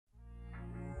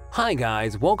Hi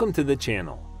guys, welcome to the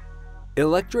channel.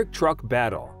 Electric truck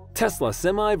battle. Tesla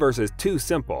Semi vs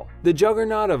Tusimple, the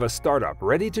juggernaut of a startup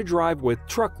ready to drive with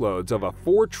truckloads of a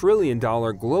 $4 trillion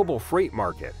global freight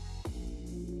market.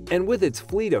 And with its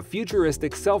fleet of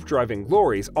futuristic self-driving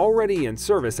lorries already in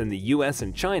service in the US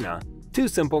and China,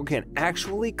 Tusimple can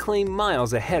actually claim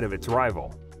miles ahead of its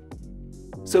rival.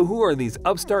 So who are these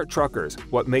upstart truckers,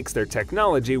 what makes their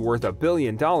technology worth a $1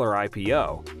 billion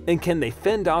IPO, and can they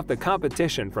fend off the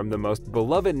competition from the most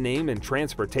beloved name in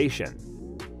transportation?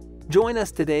 Join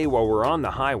us today while we're on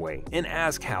the highway and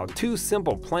ask how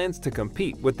Tusimple plans to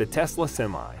compete with the Tesla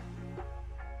Semi.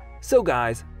 So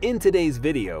guys, in today's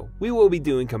video, we will be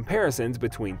doing comparisons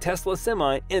between Tesla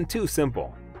Semi and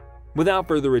Tusimple. Without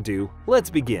further ado, let's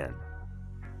begin.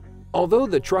 Although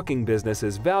the trucking business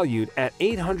is valued at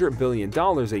 $800 billion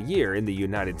a year in the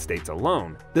United States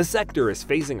alone, the sector is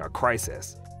facing a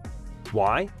crisis.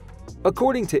 Why?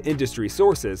 According to industry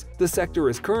sources, the sector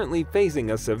is currently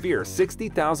facing a severe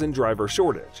 60,000 driver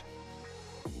shortage.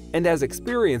 And as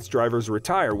experienced drivers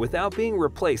retire without being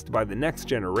replaced by the next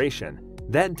generation,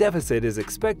 that deficit is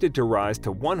expected to rise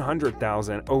to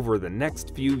 100,000 over the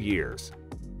next few years.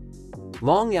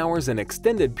 Long hours and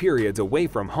extended periods away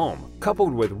from home,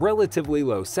 coupled with relatively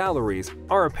low salaries,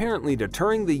 are apparently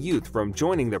deterring the youth from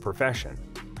joining the profession.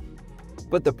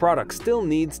 But the product still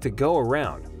needs to go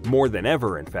around, more than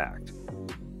ever in fact.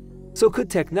 So could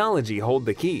technology hold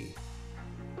the key?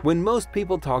 When most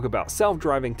people talk about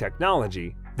self-driving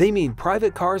technology, they mean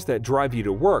private cars that drive you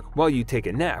to work while you take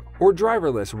a nap, or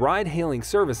driverless ride-hailing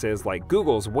services like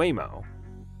Google's Waymo.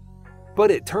 But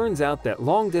it turns out that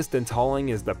long-distance hauling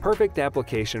is the perfect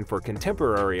application for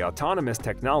contemporary autonomous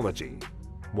technology.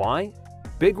 Why?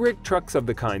 Big rig trucks of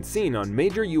the kind seen on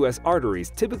major US arteries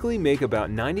typically make about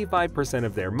 95%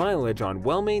 of their mileage on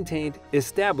well-maintained,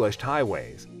 established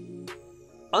highways.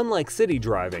 Unlike city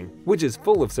driving, which is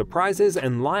full of surprises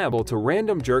and liable to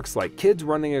random jerks like kids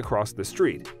running across the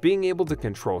street, being able to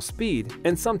control speed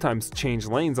and sometimes change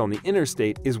lanes on the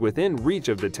interstate is within reach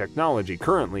of the technology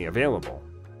currently available.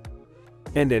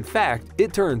 And in fact,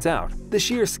 it turns out, the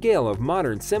sheer scale of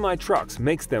modern semi-trucks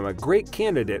makes them a great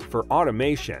candidate for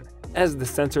automation, as the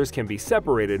sensors can be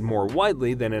separated more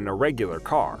widely than in a regular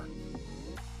car.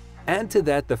 Add to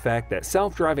that the fact that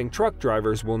self-driving truck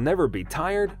drivers will never be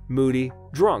tired, moody,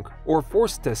 drunk, or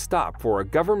forced to stop for a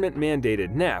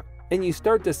government-mandated nap, and you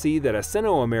start to see that a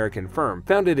Sino-American firm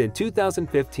founded in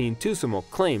 2015, Tusimple,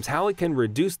 claims how it can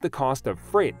reduce the cost of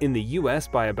freight in the US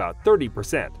by about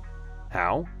 30%.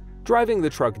 How? Driving the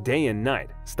truck day and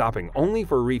night, stopping only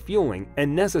for refueling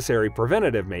and necessary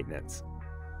preventative maintenance.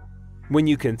 When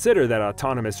you consider that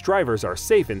autonomous drivers are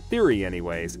safe in theory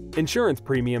anyways, insurance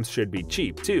premiums should be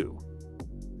cheap too.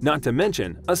 Not to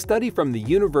mention, a study from the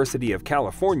University of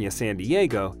California, San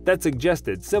Diego that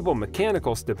suggested simple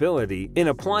mechanical stability in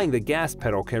applying the gas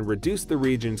pedal can reduce the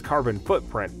region's carbon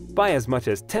footprint by as much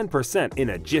as 10% in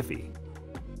a jiffy.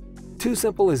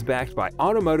 Tusimple is backed by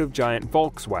automotive giant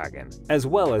Volkswagen, as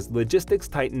well as logistics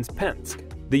titans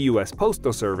Penske, the US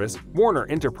Postal Service, Warner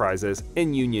Enterprises,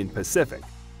 and Union Pacific.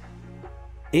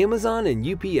 Amazon and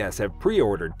UPS have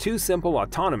pre-ordered Tusimple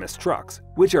autonomous trucks,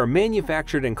 which are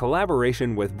manufactured in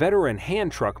collaboration with veteran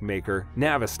hand truck maker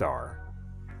Navistar.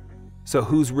 So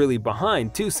who's really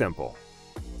behind Tusimple?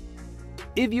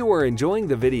 If you are enjoying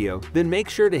the video, then make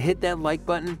sure to hit that like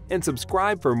button and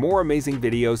subscribe for more amazing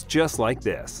videos just like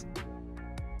this.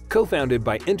 Co-founded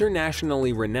by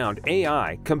internationally renowned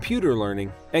AI, computer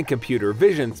learning, and computer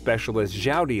vision specialist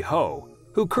Xiaodi Ho,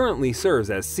 who currently serves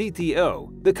as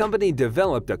CTO, the company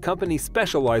developed a company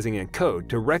specializing in code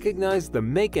to recognize the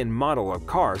make and model of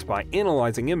cars by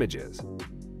analyzing images.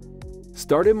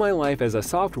 Started my life as a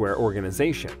software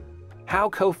organization. How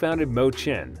co-founded Mo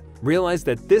Chin realized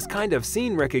that this kind of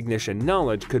scene recognition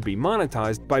knowledge could be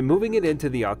monetized by moving it into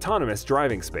the autonomous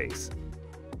driving space.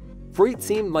 Freight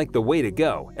seemed like the way to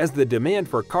go, as the demand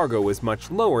for cargo is much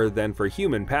lower than for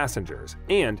human passengers,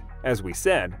 and, as we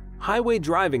said, highway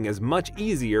driving is much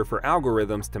easier for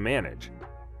algorithms to manage.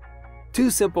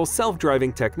 Tusimple's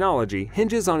self-driving technology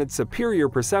hinges on its superior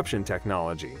perception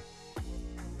technology.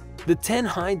 The 10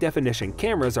 high-definition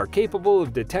cameras are capable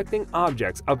of detecting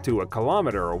objects up to a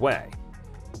kilometer away.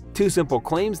 Tusimple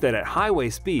claims that at highway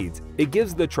speeds, it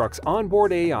gives the truck's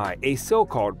onboard AI a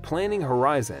so-called planning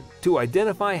horizon to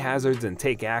identify hazards and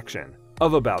take action,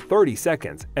 of about 30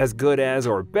 seconds, as good as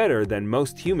or better than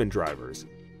most human drivers.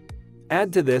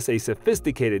 Add to this a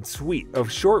sophisticated suite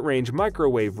of short-range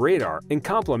microwave radar and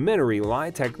complementary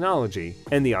LiDAR technology,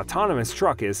 and the autonomous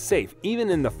truck is safe even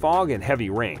in the fog and heavy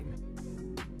rain.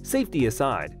 Safety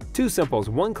aside, Tusimple's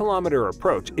 1-kilometer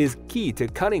approach is key to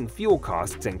cutting fuel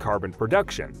costs and carbon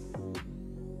production.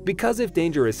 Because if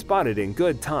danger is spotted in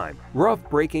good time, rough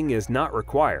braking is not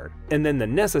required, and then the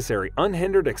necessary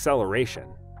unhindered acceleration.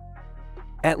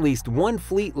 At least one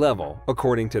fleet level,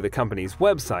 according to the company's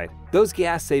website, those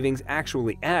gas savings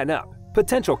actually add up.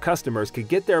 Potential customers could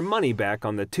get their money back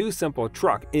on the Tusimple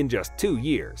truck in just 2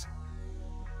 years.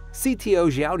 CTO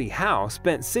Xiaodi Hao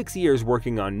spent 6 years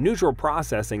working on neutral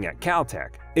processing at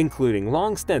Caltech, including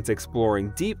long stints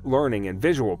exploring deep learning and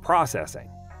visual processing.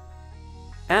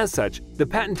 As such, the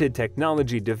patented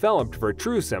technology developed for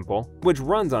Tusimple, which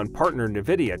runs on partner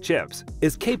NVIDIA chips,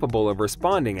 is capable of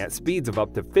responding at speeds of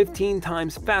up to 15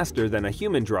 times faster than a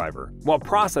human driver, while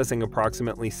processing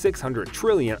approximately 600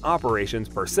 trillion operations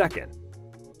per second.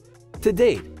 To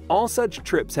date, all such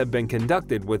trips have been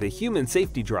conducted with a human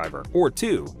safety driver, or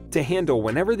two, to handle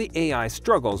whenever the AI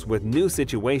struggles with new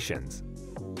situations.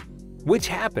 Which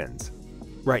happens.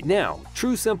 Right now,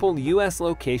 Tusimple US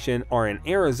locations are in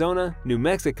Arizona, New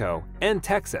Mexico, and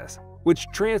Texas, which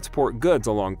transport goods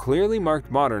along clearly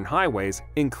marked modern highways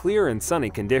in clear and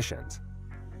sunny conditions.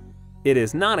 It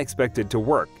is not expected to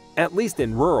work, at least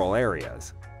in rural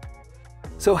areas.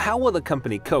 So how will the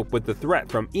company cope with the threat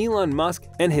from Elon Musk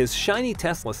and his shiny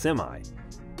Tesla Semi?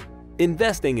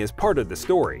 Investing is part of the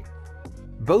story.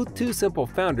 Both Tusimple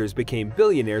founders became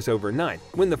billionaires overnight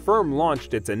when the firm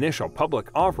launched its initial public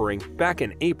offering back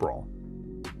in April.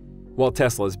 While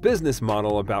Tesla's business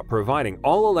model about providing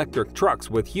all-electric trucks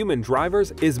with human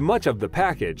drivers is much of the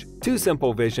package,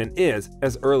 Tusimple's vision is,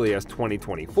 as early as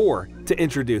 2024, to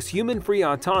introduce human-free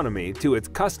autonomy to its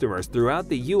customers throughout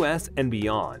the US and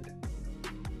beyond.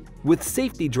 With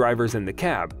safety drivers in the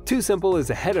cab, Tusimple is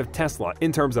ahead of Tesla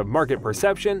in terms of market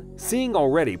perception, seeing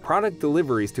already product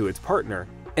deliveries to its partner,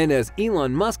 and as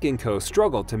Elon Musk and co.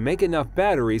 struggle to make enough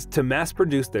batteries to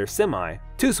mass-produce their Semi,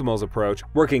 Tusimple's approach,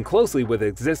 working closely with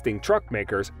existing truck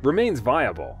makers, remains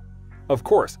viable. Of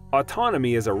course,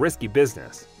 autonomy is a risky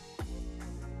business.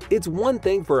 It's one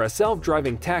thing for a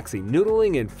self-driving taxi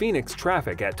noodling in Phoenix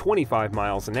traffic at 25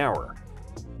 miles an hour.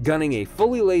 Gunning a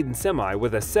fully laden Semi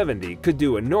with a 70 could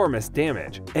do enormous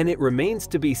damage, and it remains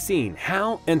to be seen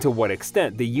how and to what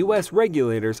extent the US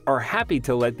regulators are happy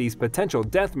to let these potential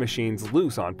death machines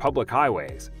loose on public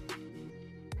highways.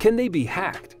 Can they be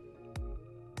hacked?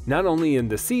 Not only in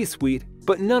the C-suite,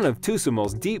 but none of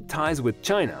Tusimple's deep ties with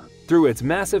China, through its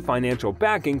massive financial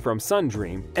backing from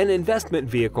Sundream, an investment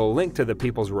vehicle linked to the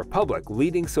People's Republic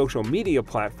leading social media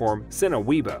platform Sina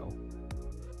Weibo.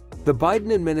 The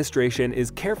Biden administration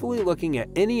is carefully looking at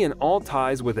any and all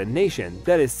ties with a nation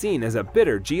that is seen as a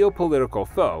bitter geopolitical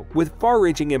foe with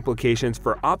far-reaching implications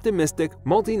for optimistic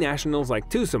multinationals like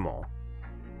Tusimple.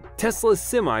 Tesla's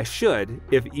Semi should,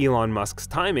 if Elon Musk's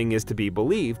timing is to be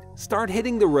believed, start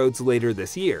hitting the roads later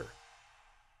this year.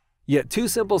 Yet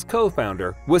Tusimple's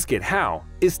co-founder, Xiaodi Hao,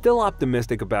 is still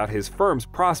optimistic about his firm's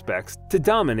prospects to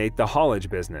dominate the haulage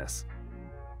business.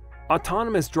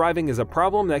 Autonomous driving is a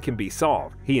problem that can be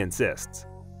solved, he insists.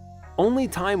 Only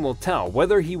time will tell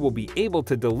whether he will be able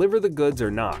to deliver the goods or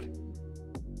not.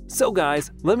 So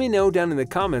guys, let me know down in the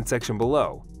comment section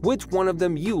below which one of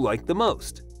them you like the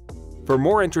most. For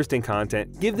more interesting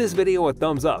content, give this video a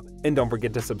thumbs up and don't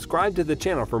forget to subscribe to the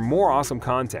channel for more awesome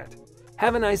content.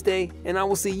 Have a nice day, and I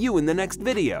will see you in the next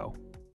video.